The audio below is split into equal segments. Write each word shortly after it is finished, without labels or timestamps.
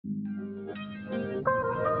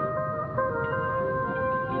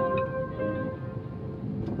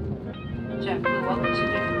JetBlue. Welcome to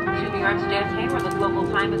New York's JFK, where the local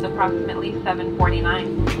time is approximately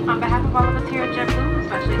 7:49. On behalf of all of us here at JetBlue,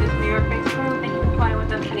 especially this New York-based crew, thank you for flying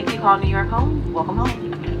with us. And if you call New York home, welcome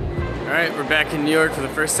home. All right, we're back in New York for the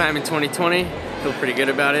first time in 2020. Feel pretty good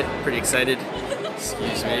about it. Pretty excited.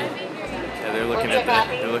 Excuse me. Yeah, they're looking at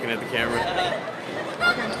the camera.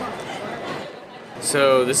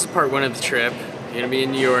 So this is part one of the trip. You're gonna be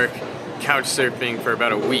in New York, couch surfing for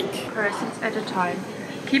about a week. Persons at a time.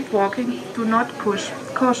 Keep walking, do not push.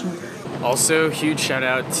 Caution. Also, huge shout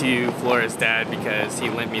out to Flora's dad because he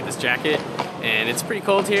lent me this jacket and it's pretty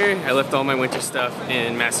cold here. I left all my winter stuff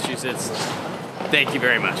in Massachusetts. Thank you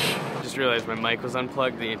very much. Just realized my mic was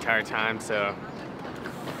unplugged the entire time, so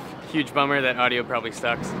huge bummer. That audio probably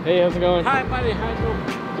sucks. Hey, how's it going? Hi buddy, how you doing?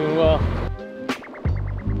 Doing well.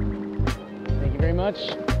 Thank you very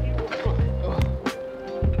much.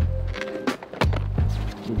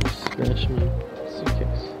 Scratch my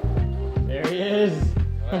suitcase. There he is.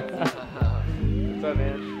 What's up,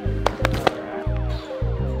 man?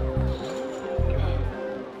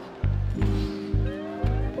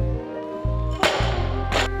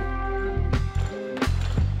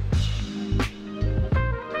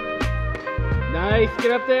 Nice,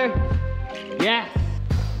 get up there. Yes.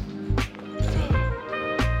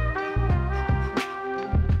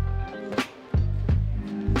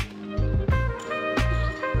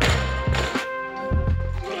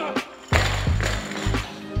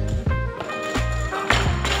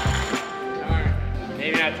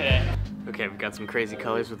 Maybe not today. Okay, we've got some crazy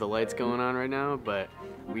colors with the lights going on right now, but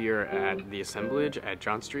we are at the assemblage at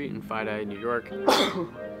Chaun Street in Fidei, New York.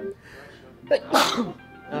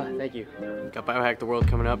 Thank you. Got Biohack the World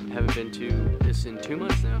coming up. Haven't been to this in 2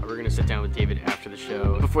 months now. We're gonna sit down with David after the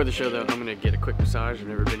show. Before the show though, I'm gonna get a quick massage. I've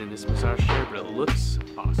never been in this massage chair, but it looks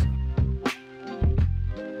awesome.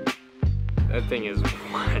 That thing is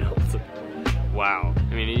wild. Wow.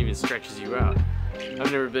 I mean, it even stretches you out.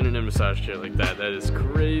 I've never been in a massage chair like that. That is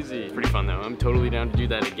crazy. It's pretty fun though. I'm totally down to do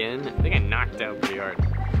that again. I think I knocked out pretty hard.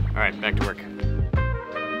 All right, back to work.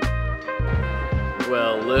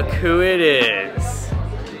 Well, look who it is.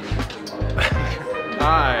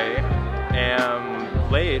 I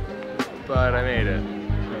am late, but I made it.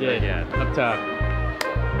 You did, yeah. Up top.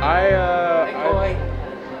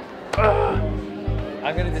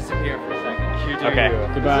 I'm gonna disappear for a second. You do Okay,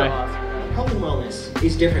 you. goodbye. Awesome. Health and wellness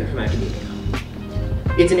is different from academia.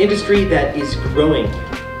 It's an industry that is growing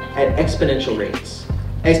at exponential rates.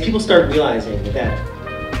 As people start realizing that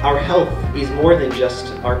our health is more than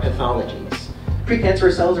just our pathologies.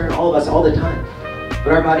 Precancerous cells are in all of us all the time,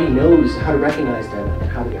 but our body knows how to recognize them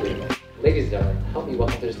and how to get rid of them. Ladies and gentlemen, help me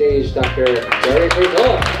welcome to the stage Dr. Gerry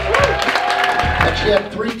Curatola. And she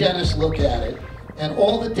had 3 dentists look at it, and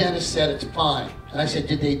all the dentists said it's fine. And I said,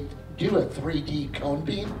 did they do a 3D cone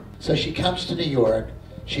beam? So she comes to New York,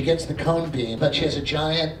 she gets the cone beam, but she has a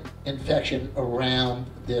giant infection around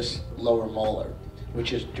this lower molar,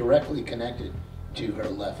 which is directly connected to her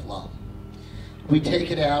left lung. We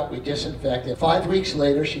take it out, we disinfect it. 5 weeks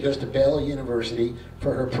later, she goes to Baylor University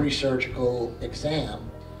for her pre-surgical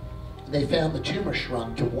exam. They found the tumor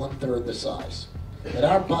shrunk to 1/3 the size. But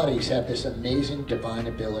our bodies have this amazing divine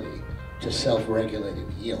ability to self-regulate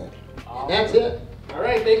and heal. And that's it. All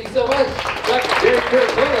right, thank you so much. Dr. Gerry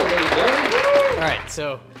Curatola, ladies and gentlemen. All right,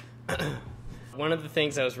 so one of the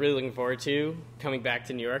things I was really looking forward to coming back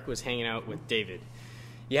to New York was hanging out with David.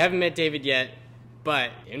 You haven't met David yet,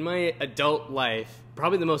 but in my adult life,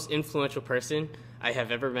 probably the most influential person I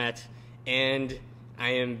have ever met, and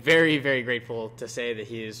I am very, very grateful to say that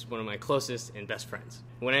he is one of my closest and best friends.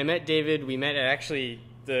 When I met David, we met at actually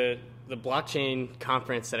the blockchain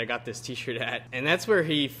conference that I got this t-shirt at, and that's where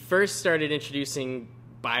he first started introducing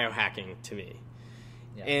biohacking to me.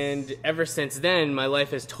 Yes. And ever since then, my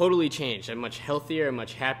life has totally changed. I'm much healthier,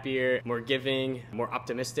 much happier, more giving, more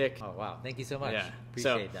optimistic. Oh wow, thank you so much. Yeah.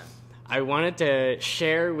 Appreciate that. I wanted to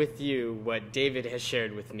share with you what David has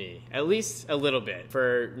shared with me, at least a little bit,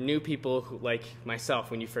 for new people who, like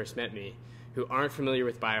myself when you first met me, who aren't familiar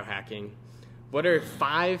with biohacking. What are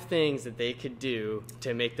 5 things that they could do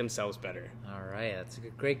to make themselves better? All right, that's a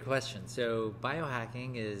great question. So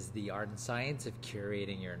biohacking is the art and science of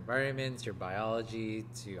curating your environments, your biology,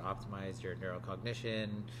 to optimize your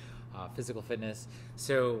neurocognition, physical fitness.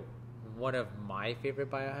 So one of my favorite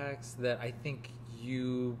biohacks that I think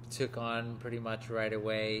you took on pretty much right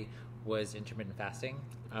away was intermittent fasting.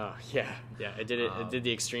 Oh, yeah. I did it. I did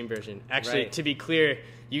the extreme version. Actually, Right. to be clear,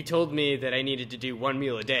 you told me that I needed to do one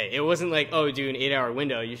meal a day. It wasn't like, oh, do an 8-hour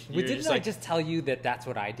window. Didn't I just tell you that that's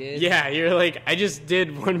what I did? Yeah, you're like, I just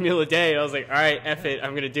did one meal a day. And I was like, all right, F it,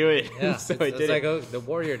 I'm going to do it. Yeah, So it's, I did like it. the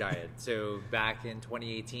warrior diet. So back in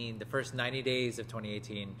 2018, the first 90 days of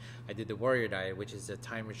 2018, I did the warrior diet, which is a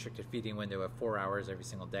time-restricted feeding window of 4 hours every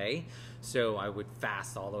single day. So I would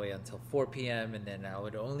fast all the way until 4 p.m., and then I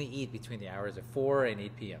would only eat between the hours of 4 and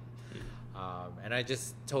 8 p.m. And I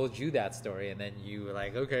just told you that story, and then you were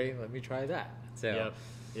like, okay, let me try that. So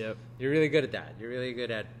Yep. you're really good at that. You're really good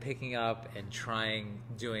at picking up and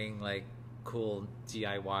doing like cool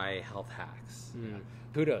DIY health hacks.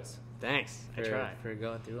 Kudos. Thanks. I for, try. for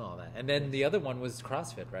going through all that. And then the other one was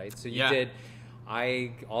CrossFit, right? So you Yeah. did.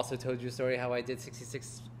 I also told you a story how I did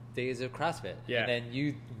 66 days of CrossFit. Yeah. And then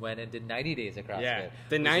you went and did 90 days of CrossFit. Yeah,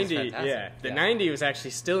 the which is 90. fantastic. Yeah, the 90 was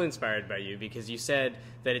actually still inspired by you because you said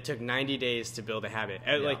that it took 90 days to build a habit.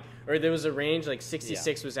 Like, or there was a range like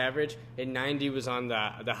 66 was average and 90 was on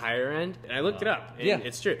the higher end. And I looked it up. And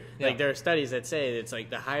it's true. Yeah. Like there are studies that say it's like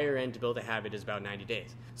the higher end to build a habit is about 90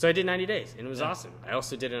 days. So I did 90 days and it was awesome. I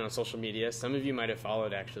also did it on social media. Some of you might have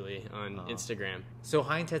followed actually on Instagram. So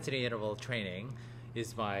high intensity interval training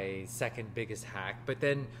is my second biggest hack. But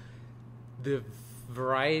then the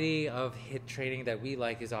variety of HIIT training that we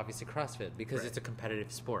like is obviously CrossFit because it's a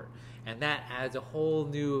competitive sport. And that adds a whole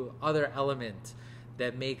new other element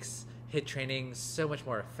that makes HIIT training so much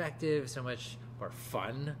more effective, so much more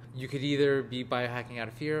fun. You could either be biohacking out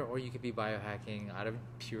of fear or you could be biohacking out of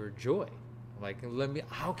pure joy. Like,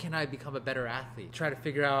 how can I become a better athlete? Try to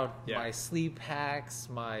figure out my sleep hacks,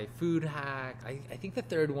 my food hack. I think the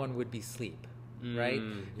third one would be sleep. Right?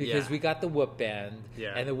 Because we got the Whoop band,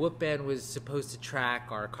 and the Whoop band was supposed to track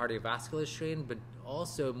our cardiovascular strain, but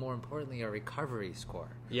also, more importantly, our recovery score.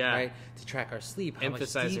 Right? To track our sleep. How much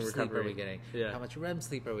deep sleep are we getting? How much REM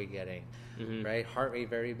sleep are we getting? Right? Heart rate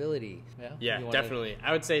variability. Yeah, definitely.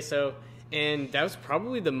 I would say so. And that was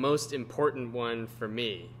probably the most important one for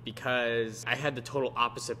me because I had the total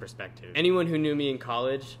opposite perspective. Anyone who knew me in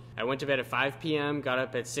college, I went to bed at 5 p.m., got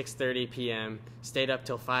up at 6:30 p.m., stayed up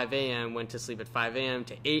till 5 a.m., went to sleep at 5 a.m.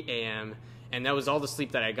 to 8 a.m., and that was all the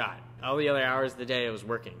sleep that I got. All the other hours of the day I was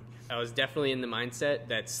working. I was definitely in the mindset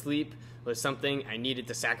that sleep was something I needed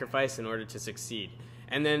to sacrifice in order to succeed.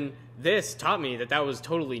 And then this taught me that that was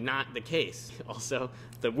totally not the case. Also,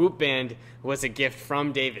 the Whoop band was a gift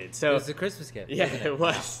from David. So it was a Christmas gift. Yeah, it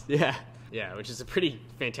was. Yeah, which is a pretty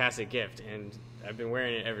fantastic gift, and I've been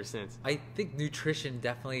wearing it ever since. I think nutrition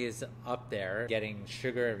definitely is up there. Getting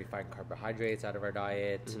sugar and refined carbohydrates out of our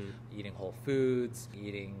diet, eating whole foods,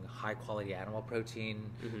 eating high quality animal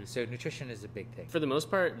protein. So nutrition is a big thing. For the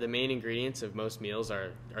most part, the main ingredients of most meals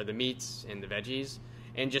are the meats and the veggies.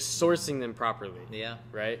 And just sourcing them properly. Yeah.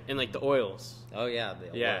 Right? And like the oils. Oh, yeah.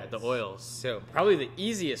 The oils. So probably the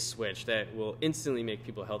easiest switch that will instantly make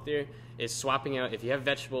people healthier is swapping out, if you have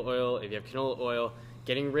vegetable oil, if you have canola oil,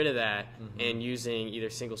 getting rid of that and using either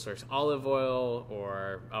single source olive oil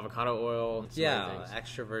or avocado oil.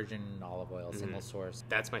 Extra virgin olive oil, single source.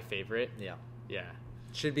 That's my favorite. Yeah.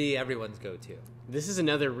 Should be everyone's go-to. This is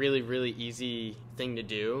another really, really easy thing to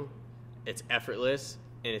do. It's effortless,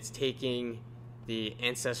 and it's taking the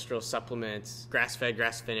ancestral supplements, grass-fed,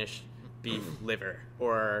 grass-finished beef liver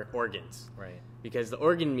or organs. Right. Because the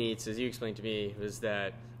organ meats, as you explained to me, was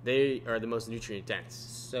that they are the most nutrient dense.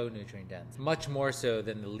 So nutrient dense. Much more so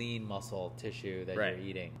than the lean muscle tissue that you're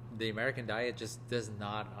eating. The American diet just does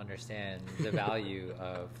not understand the value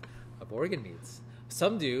of organ meats.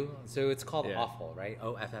 Some do, so it's called offal, right?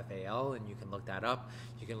 OFFAL, and you can look that up.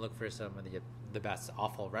 You can look for some of the best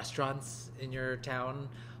offal restaurants in your town.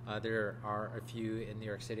 There are a few in New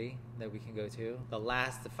York City that we can go to.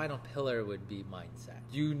 The final pillar would be mindset.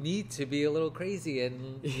 You need to be a little crazy,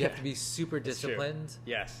 and you have to be super disciplined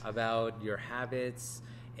about your habits,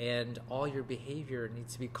 and all your behavior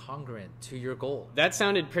needs to be congruent to your goal. That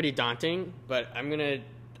sounded pretty daunting, but I'm going to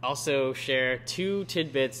also share 2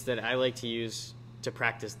 tidbits that I like to use to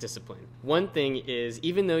practice discipline. One thing is,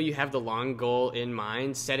 even though you have the long goal in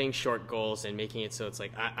mind, setting short goals and making it so it's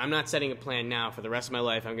like, I'm not setting a plan now for the rest of my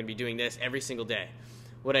life, I'm going to be doing this every single day.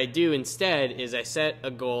 What I do instead is I set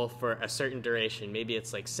a goal for a certain duration, maybe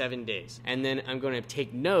it's like 7 days, and then I'm going to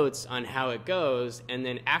take notes on how it goes, and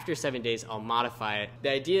then after 7 days I'll modify it.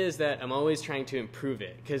 The idea is that I'm always trying to improve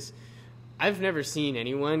it, because I've never seen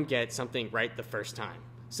anyone get something right the first time.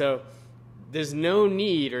 So there's no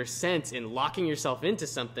need or sense in locking yourself into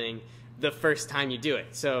something the first time you do it.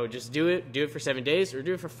 So just do it for 7 days or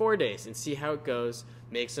do it for 4 days and see how it goes,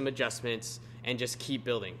 make some adjustments, and just keep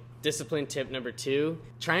building. Discipline tip number 2,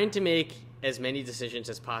 trying to make as many decisions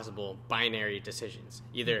as possible, binary decisions.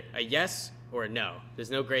 Either a yes or a no.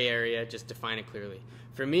 There's no gray area, just define it clearly.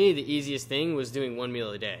 For me, the easiest thing was doing 1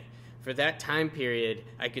 meal a day. For that time period,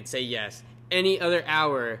 I could say yes. Any other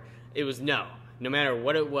hour, it was no. No matter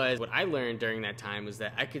what it was, what I learned during that time was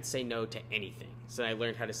that I could say no to anything. So I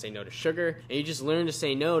learned how to say no to sugar, and you just learn to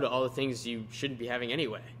say no to all the things you shouldn't be having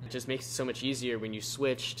anyway. It just makes it so much easier when you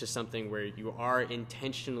switch to something where you are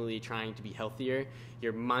intentionally trying to be healthier,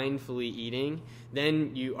 you're mindfully eating,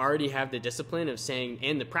 then you already have the discipline of saying,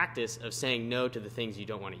 and the practice of saying no to the things you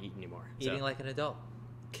don't want to eat anymore. Eating like an adult.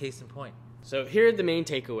 Case in point. So here are the main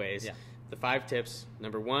takeaways. Yeah. The 5 tips.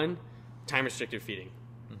 Number 1, time-restricted feeding.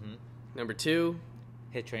 Mm-hmm. Number 2,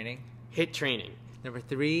 HIIT training. HIIT training. Number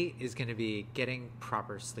 3 is going to be getting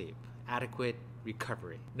proper sleep, adequate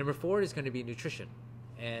recovery. Number 4 is going to be nutrition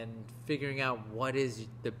and figuring out what is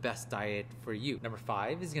the best diet for you. Number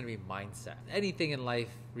 5 is going to be mindset. Anything in life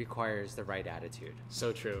requires the right attitude.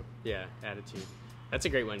 So true. Yeah, attitude. That's a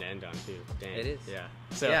great one to end on, too. Dang. It is. Yeah.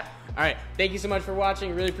 So, Yeah. All right. Thank you so much for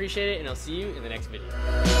watching. Really appreciate it, and I'll see you in the next video.